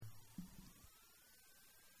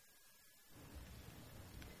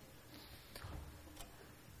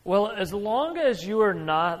Well, as long as you are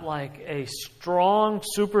not like a strong,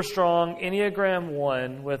 super strong Enneagram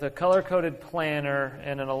 1 with a color-coded planner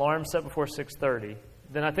and an alarm set before 6:30,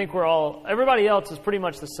 then I think everybody else is pretty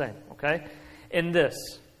much the same, okay? In this.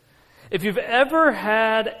 If you've ever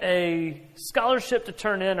had a scholarship to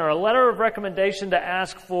turn in or a letter of recommendation to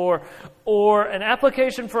ask for or an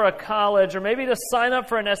application for a college or maybe to sign up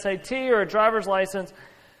for an SAT or a driver's license,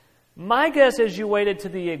 my guess is you waited to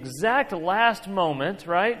the exact last moment,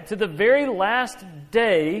 right? To the very last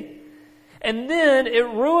day, and then it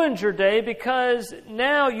ruins your day because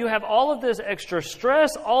now you have all of this extra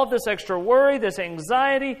stress, all of this extra worry, this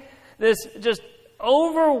anxiety, this just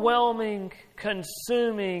overwhelming,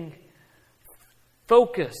 consuming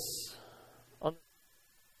focus on...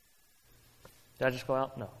 Did I just go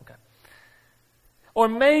out? No. Okay. Or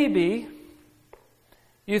maybe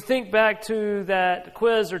you think back to that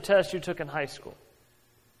quiz or test you took in high school.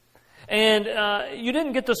 And you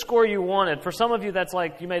didn't get the score you wanted. For some of you, that's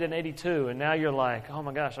like you made an 82, and now you're like, oh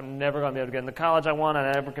my gosh, I'm never going to be able to get in the college I want.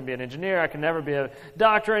 I never can be an engineer. I can never be a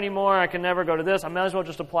doctor anymore. I can never go to this. I might as well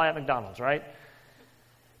just apply at McDonald's, right?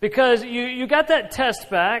 Because you got that test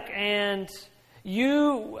back, and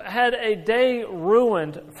you had a day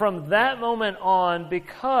ruined from that moment on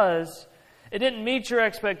because it didn't meet your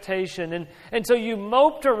expectation. And so you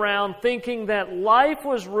moped around thinking that life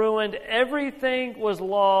was ruined, everything was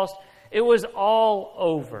lost, it was all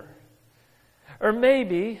over. Or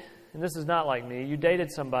maybe, and this is not like me, you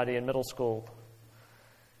dated somebody in middle school.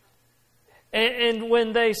 And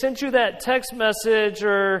when they sent you that text message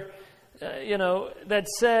or, that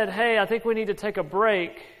said, hey, I think we need to take a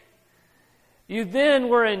break, you then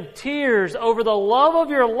were in tears over the love of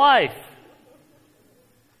your life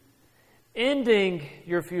ending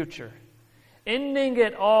your future, ending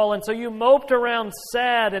it all. And so you moped around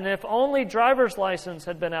sad, and if only driver's license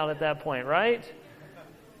had been out at that point, right?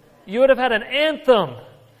 You would have had an anthem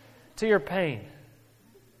to your pain.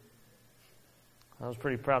 I was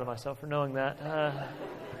pretty proud of myself for knowing that.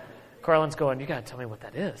 Carlin's going, you got to tell me what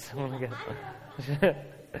that is.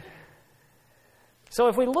 So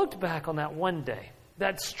if we looked back on that one day,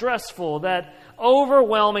 that stressful, that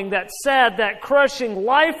overwhelming, that sad, that crushing,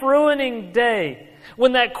 life-ruining day,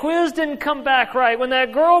 when that quiz didn't come back right, when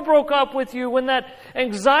that girl broke up with you, when that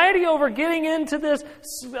anxiety over getting into this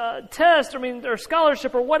test, or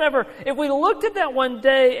scholarship or whatever, if we looked at that one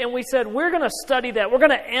day and we said, we're going to study that, we're going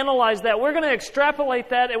to analyze that, we're going to extrapolate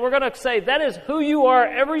that, and we're going to say that is who you are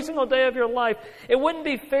every single day of your life, it wouldn't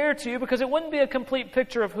be fair to you because it wouldn't be a complete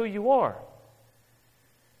picture of who you are.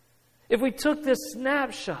 If we took this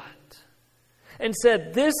snapshot and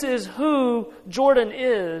said, this is who Jordan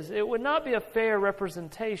is, it would not be a fair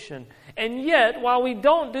representation. And yet, while we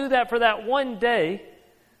don't do that for that one day,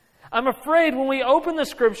 I'm afraid when we open the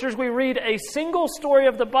Scriptures, we read a single story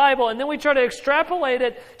of the Bible, and then we try to extrapolate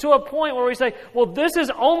it to a point where we say, well, this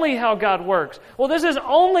is only how God works. Well, this is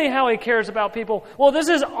only how He cares about people. Well, this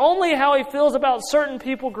is only how He feels about certain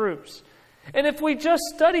people groups. And if we just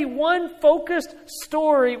study one focused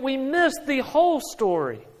story, we miss the whole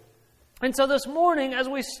story. And so this morning, as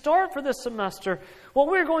we start for this semester, what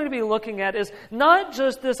we're going to be looking at is not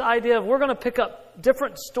just this idea of we're going to pick up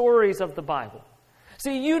different stories of the Bible.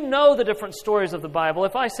 See, you know the different stories of the Bible.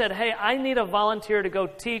 If I said, hey, I need a volunteer to go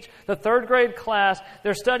teach the 3rd grade class,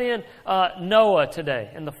 they're studying Noah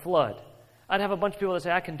today and the flood, I'd have a bunch of people that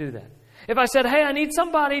say, I can do that. If I said, hey, I need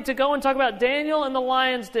somebody to go and talk about Daniel and the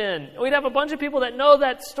lion's den, we'd have a bunch of people that know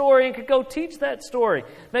that story and could go teach that story.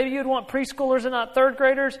 Maybe you'd want preschoolers and not 3rd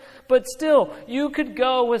graders, but still, you could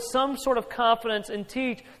go with some sort of confidence and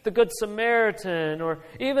teach the Good Samaritan or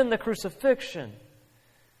even the crucifixion.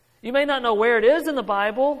 You may not know where it is in the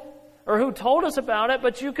Bible or who told us about it,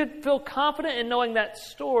 but you could feel confident in knowing that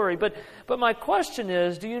story. But my question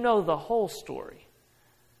is, do you know the whole story?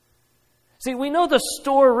 See, we know the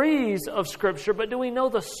stories of Scripture, but do we know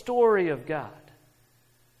the story of God?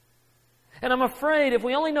 And I'm afraid if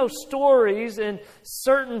we only know stories and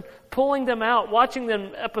certain pulling them out, watching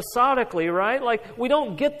them episodically, right? Like we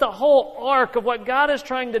don't get the whole arc of what God is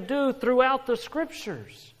trying to do throughout the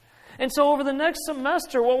Scriptures. And so over the next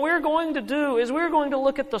semester, what we're going to do is we're going to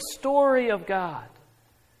look at the story of God.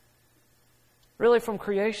 Really from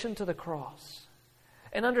creation to the cross.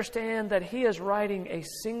 And understand that He is writing a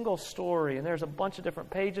single story. And there's a bunch of different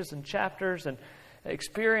pages and chapters and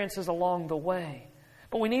experiences along the way.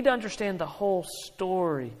 But we need to understand the whole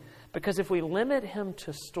story. Because if we limit Him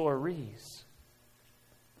to stories,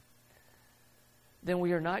 then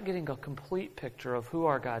we are not getting a complete picture of who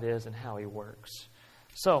our God is and how He works.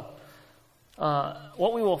 So,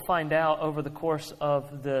 what we will find out over the course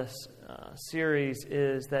of this series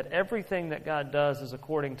is that everything that God does is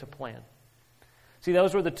according to plan. See,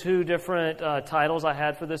 those were the two different titles I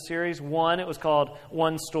had for this series. One, it was called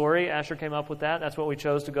One Story. Asher came up with that. That's what we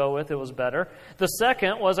chose to go with. It was better. The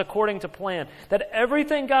second was according to plan. That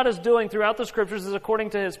everything God is doing throughout the Scriptures is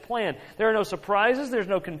according to His plan. There are no surprises. There's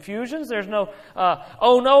no confusions. There's no,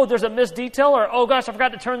 oh no, there's a missed detail, or oh gosh, I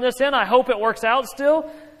forgot to turn this in. I hope it works out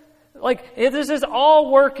still. Like, this is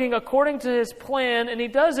all working according to His plan, and He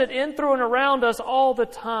does it in, through, and around us all the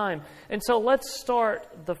time. And so let's start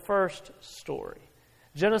the first story.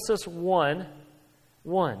 Genesis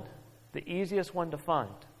 1:1, the easiest one to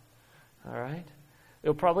find. All right?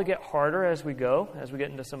 It'll probably get harder as we go, as we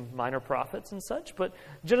get into some minor prophets and such, but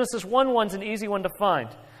Genesis 1:1 is an easy one to find.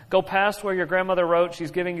 Go past where your grandmother wrote,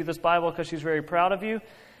 she's giving you this Bible because she's very proud of you,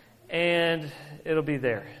 and it'll be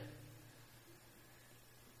there.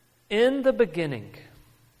 In the beginning,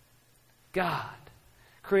 God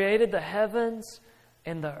created the heavens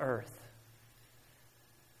and the earth.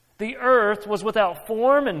 The earth was without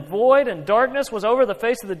form and void, and darkness was over the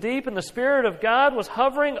face of the deep, and the Spirit of God was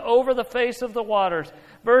hovering over the face of the waters.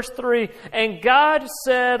 Verse 3, and God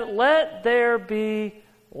said, let there be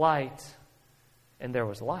light. And there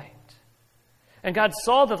was light. And God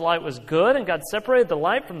saw that the light was good, and God separated the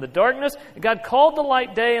light from the darkness. And God called the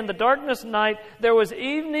light day, and the darkness night. There was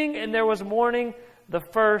evening, and there was morning, the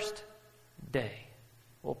first day.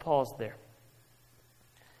 We'll pause there.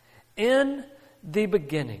 In the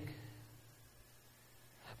beginning,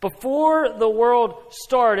 before the world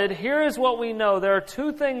started, here is what we know. There are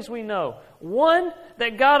two things we know. One,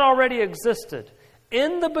 that God already existed.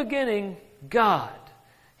 In the beginning, God.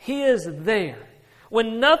 He is there.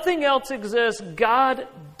 When nothing else exists, God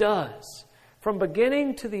does. From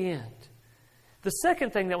beginning to the end. The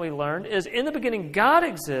second thing that we learned is in the beginning, God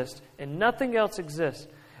exists and nothing else exists.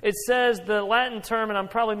 It says the Latin term, and I'm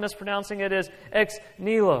probably mispronouncing it, is ex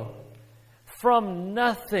nihilo. From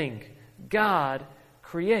nothing, God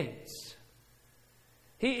creates.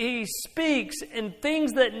 He speaks, and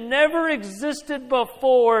things that never existed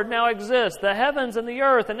before now exist. The heavens and the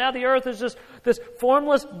earth, and now the earth is just this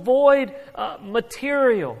formless, void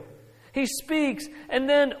material. He speaks, and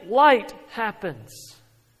then light happens.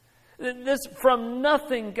 This from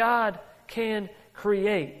nothing God can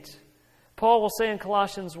create. Paul will say in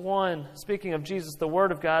Colossians 1, speaking of Jesus, the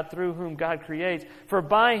Word of God, through whom God creates, for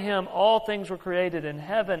by Him all things were created in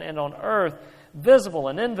heaven and on earth, visible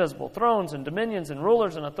and invisible, thrones and dominions and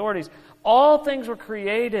rulers and authorities. All things were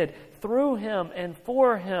created through Him and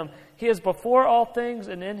for Him. He is before all things,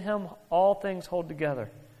 and in Him all things hold together.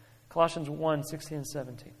 Colossians 1, 16 and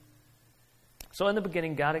 17. So in the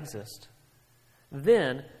beginning, God exists.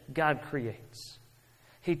 Then God creates.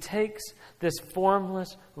 He takes this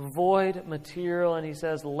formless, void material and He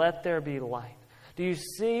says, let there be light. Do you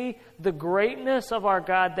see the greatness of our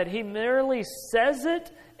God, that He merely says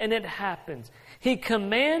it and it happens? He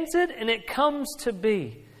commands it and it comes to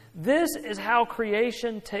be. This is how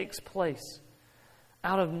creation takes place.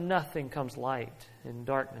 Out of nothing comes light, and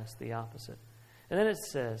darkness the opposite. And then it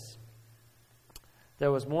says,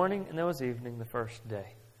 there was morning and there was evening the first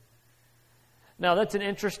day. Now, that's an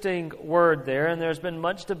interesting word there, and there's been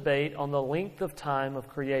much debate on the length of time of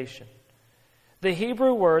creation. The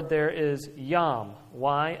Hebrew word there is yom,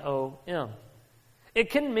 Y-O-M. It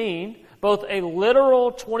can mean both a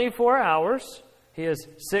literal 24 hours, he is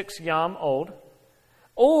 6 yom old,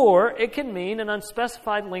 or it can mean an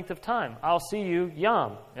unspecified length of time. I'll see you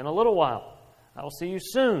yom in a little while. I will see you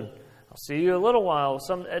soon. I'll see you a little while,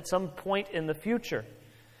 at some point in the future.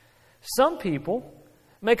 Some people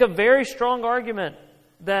make a very strong argument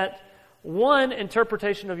that one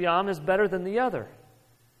interpretation of yom is better than the other.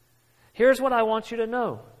 Here's what I want you to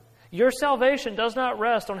know. Your salvation does not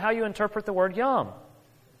rest on how you interpret the word yom.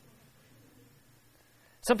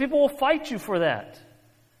 Some people will fight you for that.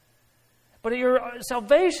 But your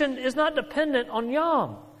salvation is not dependent on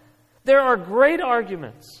yom. There are great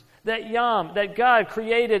arguments that yom, that God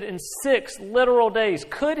created in 6 literal days.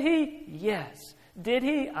 Could He? Yes. Did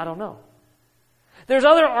He? I don't know. There's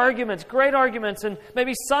other arguments, great arguments, and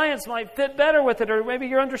maybe science might fit better with it, or maybe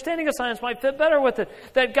your understanding of science might fit better with it,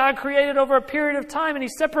 that God created over a period of time and He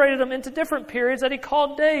separated them into different periods that He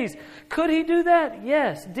called days. Could He do that?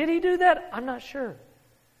 Yes. Did He do that? I'm not sure.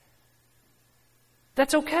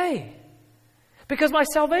 That's okay. Because my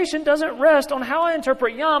salvation doesn't rest on how I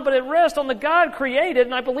interpret yom, but it rests on the God created,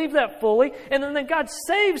 and I believe that fully, and then God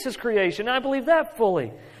saves His creation, and I believe that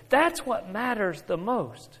fully. That's what matters the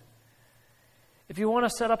most. If you want to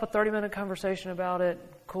set up a 30-minute conversation about it,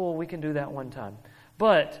 cool, we can do that one time.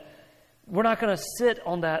 But we're not going to sit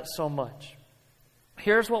on that so much.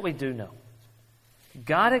 Here's what we do know.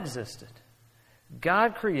 God existed.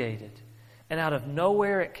 God created. And out of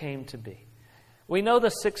nowhere it came to be. We know the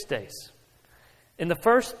 6 days. In the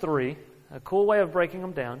first 3, a cool way of breaking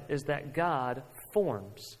them down is that God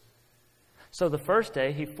forms. So the first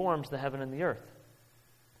day, He forms the heaven and the earth.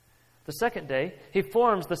 The second day, He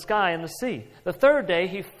forms the sky and the sea. The third day,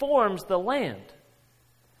 He forms the land.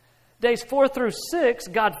 Days 4 through 6,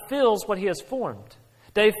 God fills what He has formed.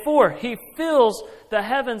 Day 4, He fills the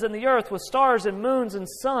heavens and the earth with stars and moons and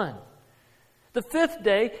sun. The 5th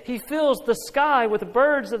day, He fills the sky with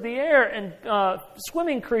birds of the air and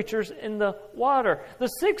swimming creatures in the water. The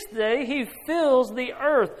 6th day, He fills the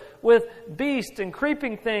earth with beasts and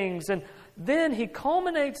creeping things. And then He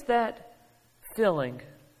culminates that filling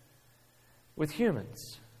with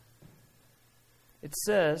humans. It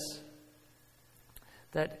says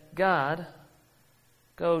that God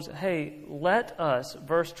goes, hey, let us,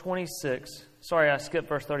 verse 26. Sorry, I skipped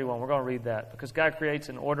verse 31. We're going to read that because God creates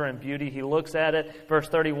in order and beauty. He looks at it. Verse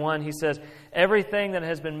 31, He says, everything that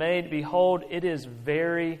has been made, behold, it is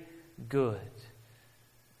very good.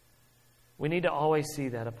 We need to always see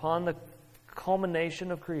that. Upon the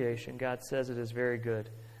culmination of creation, God says it is very good.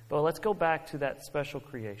 But let's go back to that special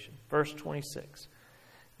creation. Verse 26.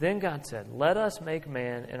 Then God said, let us make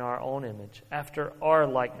man in our own image, after our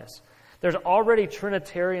likeness. There's already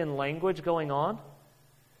Trinitarian language going on.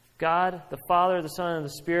 God, the Father, the Son, and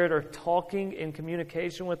the Spirit are talking in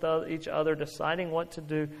communication with each other, deciding what to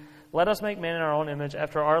do. Let us make man in our own image,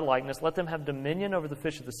 after our likeness. Let them have dominion over the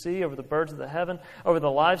fish of the sea, over the birds of the heaven, over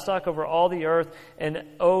the livestock, over all the earth, and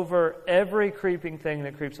over every creeping thing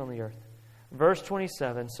that creeps on the earth. Verse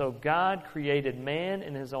 27, so God created man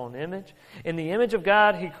in His own image. In the image of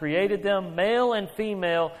God, He created them, male and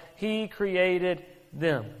female, He created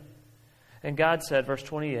them. And God said, verse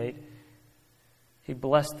 28, He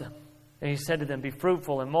blessed them. And He said to them, be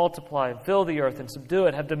fruitful and multiply and fill the earth and subdue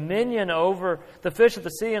it. Have dominion over the fish of the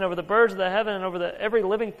sea and over the birds of the heaven and over every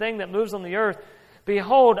living thing that moves on the earth.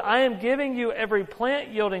 Behold, I am giving you every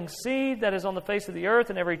plant yielding seed that is on the face of the earth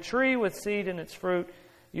and every tree with seed in its fruit.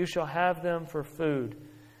 You shall have them for food.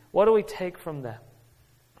 What do we take from that?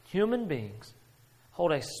 Human beings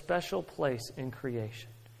hold a special place in creation.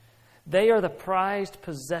 They are the prized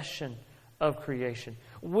possession of creation.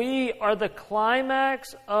 We are the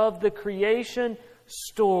climax of the creation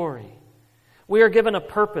story. We are given a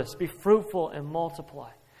purpose, be fruitful and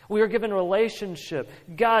multiply. We are given relationship.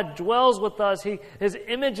 God dwells with us. His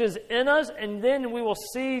image is in us, and then we will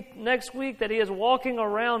see next week that He is walking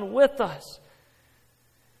around with us.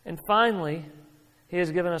 And finally, He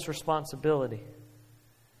has given us responsibility.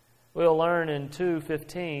 We'll learn in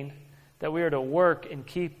 2:15 that we are to work and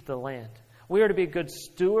keep the land. We are to be good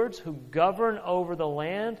stewards who govern over the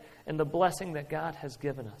land and the blessing that God has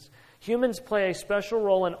given us. Humans play a special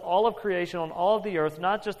role in all of creation, on all of the earth,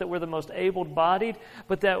 not just that we're the most able-bodied,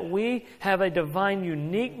 but that we have a divine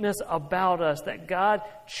uniqueness about us, that God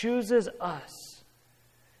chooses us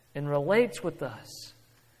and relates with us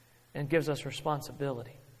and gives us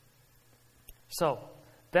responsibility. So,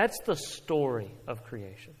 that's the story of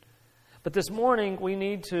creation. But this morning, we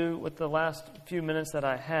need to, with the last few minutes that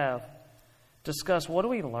I have, discuss what do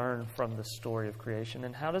we learn from the story of creation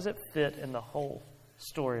and how does it fit in the whole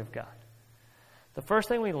story of God. The first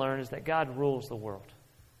thing we learn is that God rules the world.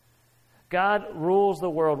 God rules the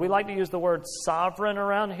world. We like to use the word sovereign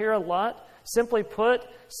around here a lot. Simply put,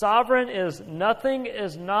 sovereign is nothing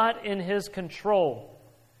is not in His control.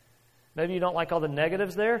 Maybe you don't like all the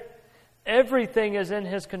negatives there. Everything is in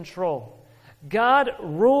His control. God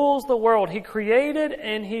rules the world. He created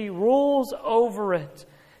and He rules over it.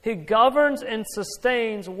 He governs and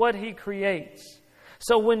sustains what He creates.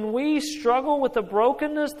 So when we struggle with the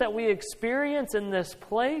brokenness that we experience in this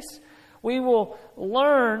place, we will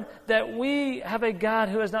learn that we have a God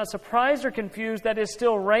who is not surprised or confused, that is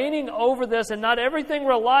still reigning over this, and not everything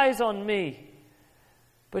relies on me.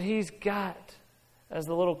 But He's got, as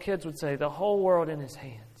the little kids would say, the whole world in His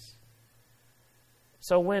hands.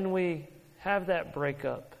 So when we have that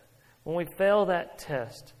breakup, when we fail that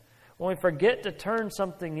test, when we forget to turn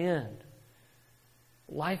something in,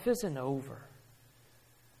 life isn't over.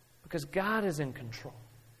 Because God is in control.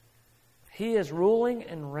 He is ruling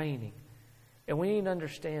and reigning. And we need to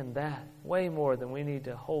understand that way more than we need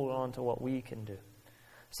to hold on to what we can do.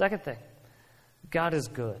 Second thing, God is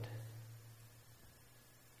good.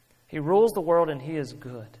 He rules the world and He is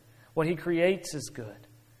good. What He creates is good,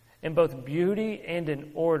 in both beauty and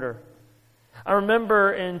in order. I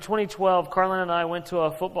remember in 2012, Carlin and I went to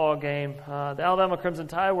a football game. The Alabama Crimson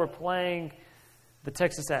Tide were playing the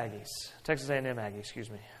Texas A&M Aggies,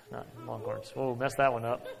 not Longhorns. Oh, messed that one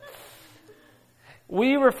up.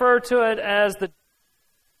 We refer to it as the...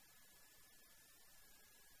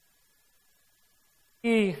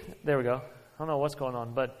 There we go. I don't know what's going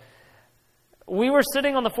on, but we were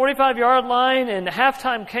sitting on the 45-yard line, and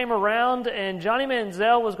halftime came around, and Johnny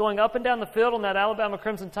Manziel was going up and down the field on that Alabama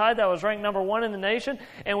Crimson Tide that was ranked number 1 in the nation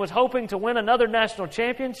and was hoping to win another national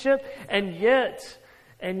championship, and yet,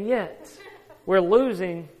 we're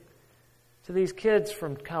losing to these kids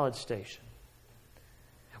from College Station.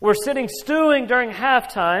 We're sitting stewing during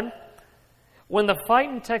halftime when the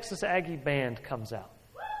Fighting Texas Aggie band comes out.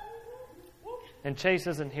 And Chase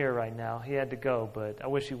isn't here right now. He had to go, but I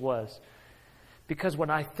wish he was. Because when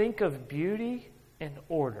I think of beauty and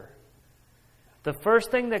order, the first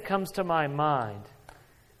thing that comes to my mind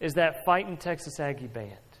is that Fighting Texas Aggie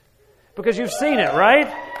band. Because you've seen it,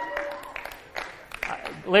 right?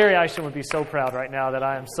 Larry Isham would be so proud right now that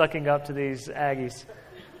I am sucking up to these Aggies.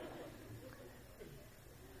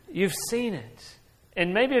 You've seen it.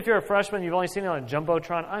 And maybe if you're a freshman, you've only seen it on a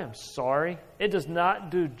Jumbotron. I am sorry. It does not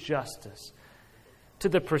do justice to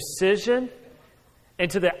the precision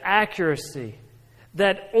and to the accuracy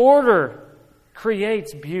that order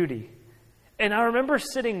creates beauty. And I remember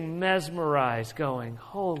sitting mesmerized going,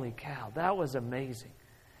 holy cow, that was amazing.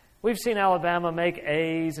 We've seen Alabama make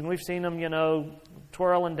A's and we've seen them,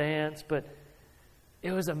 twirl and dance, but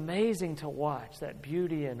it was amazing to watch that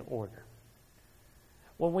beauty and order.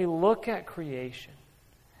 When we look at creation,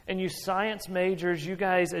 and you science majors, you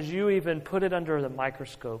guys, as you even put it under the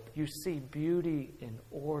microscope, you see beauty and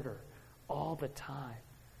order all the time.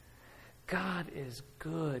 God is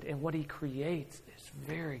good, and what He creates is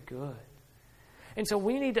very good. And so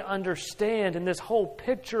we need to understand in this whole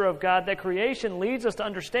picture of God that creation leads us to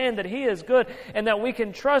understand that He is good and that we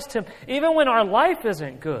can trust Him even when our life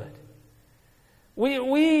isn't good.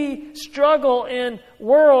 We struggle in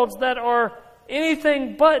worlds that are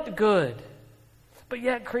anything but good. But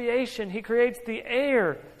yet creation, He creates the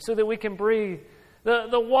air so that we can breathe,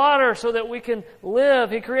 the water so that we can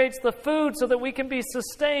live. He creates the food so that we can be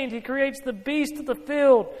sustained. He creates the beast of the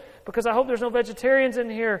field, because I hope there's no vegetarians in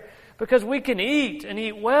here, because we can eat and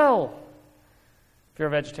eat well. If you're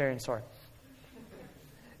a vegetarian, sorry.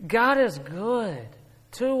 God is good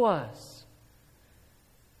to us.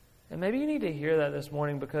 And maybe you need to hear that this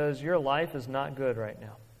morning because your life is not good right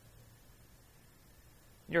now.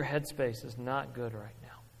 Your headspace is not good right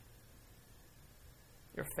now.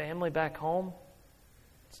 Your family back home,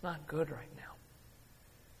 it's not good right now.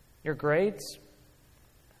 Your grades,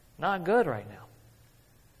 not good right now.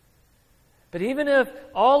 But even if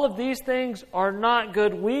all of these things are not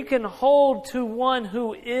good, we can hold to one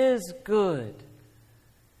who is good,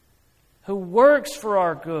 who works for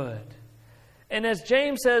our good. And as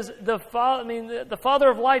James says, the Father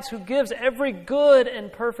of lights, who gives every good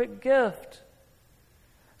and perfect gift.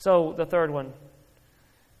 So the third one,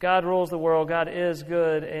 God rules the world, God is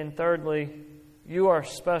good. And thirdly, you are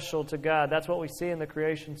special to God. That's what we see in the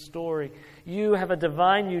creation story. You have a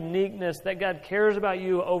divine uniqueness that God cares about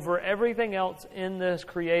you over everything else in this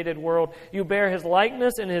created world. You bear His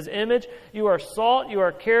likeness and His image. You are salt, you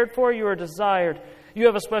are cared for, you are desired. You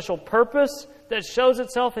have a special purpose that shows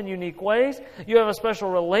itself in unique ways. You have a special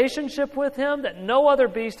relationship with Him that no other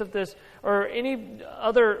beast of this or any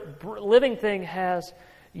other living thing has.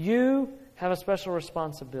 You have a special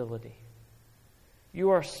responsibility.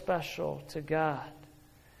 You are special to God.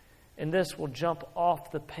 And this will jump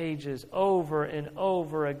off the pages over and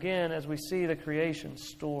over again as we see the creation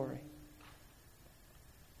story.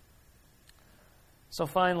 So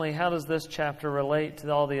finally, how does this chapter relate to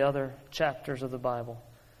all the other chapters of the Bible?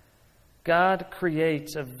 God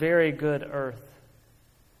creates a very good earth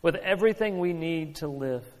with everything we need to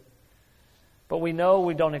live. But we know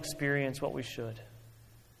we don't experience what we should.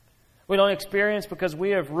 We don't experience because we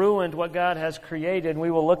have ruined what God has created. And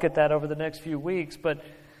we will look at that over the next few weeks. But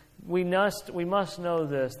we must know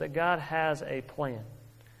this, that God has a plan.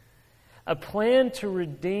 A plan to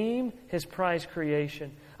redeem His prized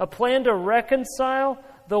creation. A plan to reconcile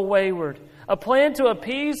the wayward. A plan to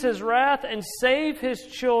appease His wrath and save His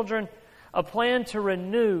children. A plan to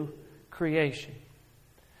renew creation.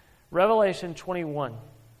 Revelation 21.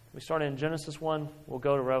 We started in Genesis 1. We'll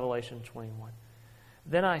go to Revelation 21.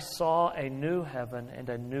 Then I saw a new heaven and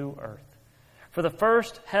a new earth. For the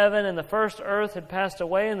first heaven and the first earth had passed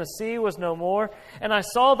away, and the sea was no more. And I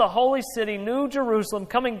saw the holy city, New Jerusalem,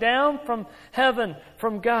 coming down from heaven,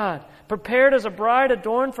 from God, prepared as a bride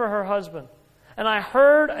adorned for her husband. And I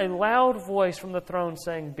heard a loud voice from the throne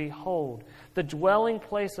saying, Behold, the dwelling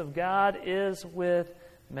place of God is with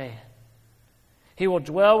man. He will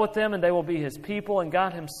dwell with them, and they will be His people, and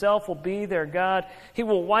God Himself will be their God. He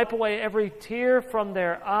will wipe away every tear from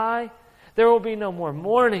their eye. There will be no more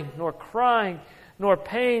mourning, nor crying, nor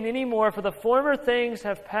pain anymore, for the former things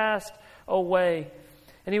have passed away.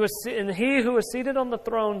 And he who was seated on the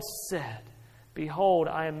throne said, Behold,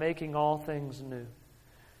 I am making all things new.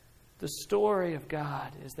 The story of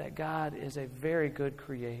God is that God is a very good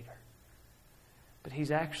creator. But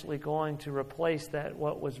He's actually going to replace that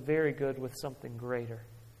what was very good with something greater.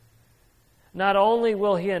 Not only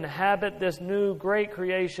will He inhabit this new great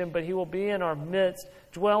creation, but He will be in our midst,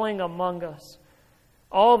 dwelling among us.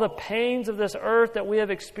 All the pains of this earth that we have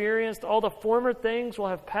experienced, all the former things will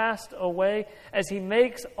have passed away as He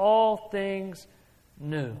makes all things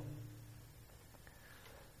new.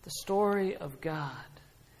 The story of God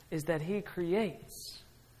is that He creates,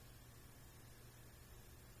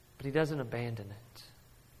 but He doesn't abandon it.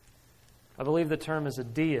 I believe the term is a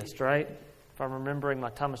deist, right? If I'm remembering my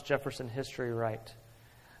Thomas Jefferson history right.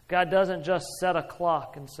 God doesn't just set a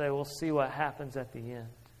clock and say, we'll see what happens at the end.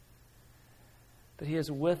 But He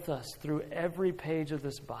is with us through every page of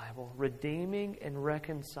this Bible, redeeming and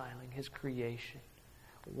reconciling His creation.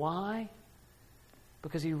 Why?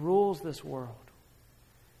 Because He rules this world.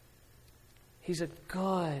 He's a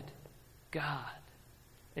good God,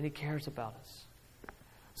 and He cares about us.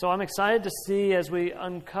 So I'm excited to see as we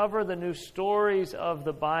uncover the new stories of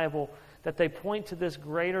the Bible that they point to this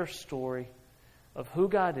greater story of who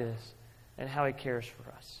God is and how He cares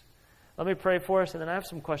for us. Let me pray for us, and then I have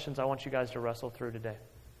some questions I want you guys to wrestle through today.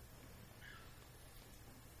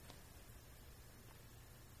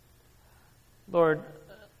 Lord,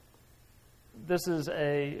 this is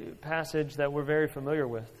a passage that we're very familiar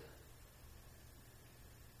with.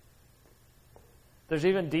 There's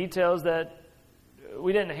even details that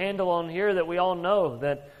we didn't handle on here that we all know,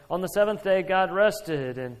 that on the seventh day God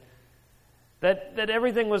rested, and that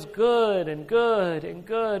everything was good and good and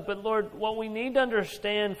good. But Lord, what we need to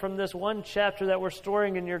understand from this one chapter that we're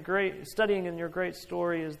studying in your great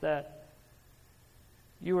story is that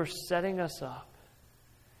you are setting us up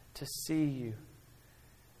to see you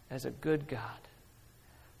as a good God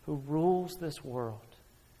who rules this world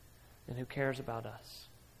and who cares about us.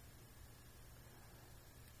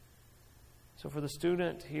 So for the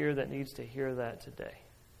student here that needs to hear that today,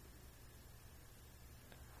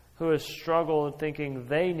 who has struggled thinking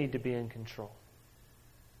they need to be in control,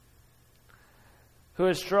 who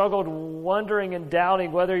has struggled wondering and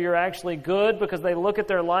doubting whether you're actually good because they look at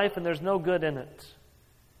their life and there's no good in it.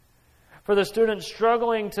 For the student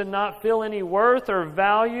struggling to not feel any worth or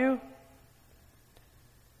value,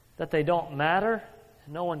 that they don't matter,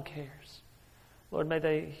 and no one cares. Lord, may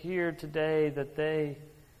they hear today that they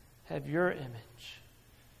have your image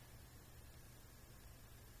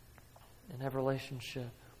and have relationship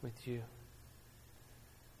with you.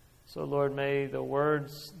 So, Lord, may the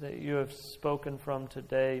words that you have spoken from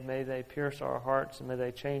today, may they pierce our hearts and may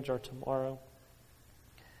they change our tomorrow.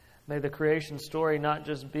 May the creation story not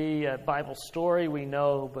just be a Bible story we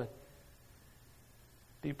know, but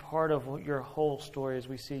be part of your whole story as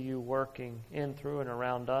we see you working in, through, and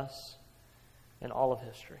around us in all of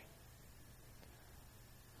history.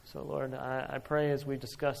 So, Lord, I pray as we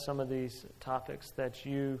discuss some of these topics that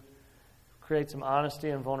you create some honesty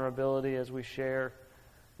and vulnerability as we share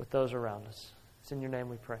with those around us. It's in your name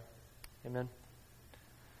we pray. Amen.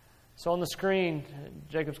 So on the screen,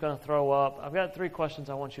 Jacob's going to throw up. I've got 3 questions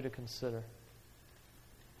I want you to consider.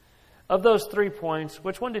 Of those 3 points,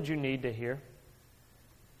 which one did you need to hear?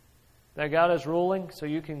 That God is ruling so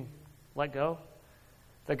you can let go?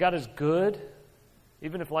 That God is good,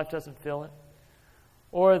 even if life doesn't feel it?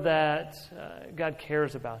 Or that God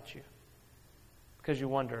cares about you because you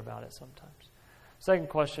wonder about it sometimes? Second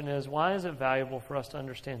question is, why is it valuable for us to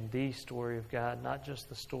understand the story of God, not just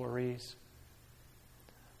the stories?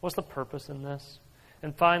 What's the purpose in this?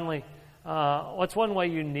 And finally, what's one way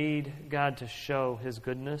you need God to show His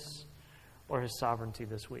goodness or His sovereignty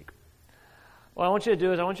this week? What I want you to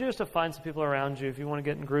do is I want you just to find some people around you. If you want to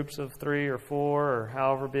get in groups of 3 or 4 or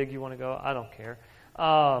however big you want to go, I don't care.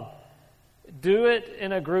 Do it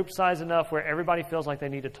in a group size enough where everybody feels like they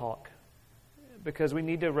need to talk, because we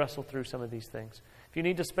need to wrestle through some of these things. If you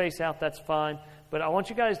need to space out, that's fine. But I want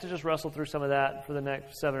you guys to just wrestle through some of that for the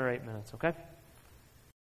next 7 or 8 minutes, okay?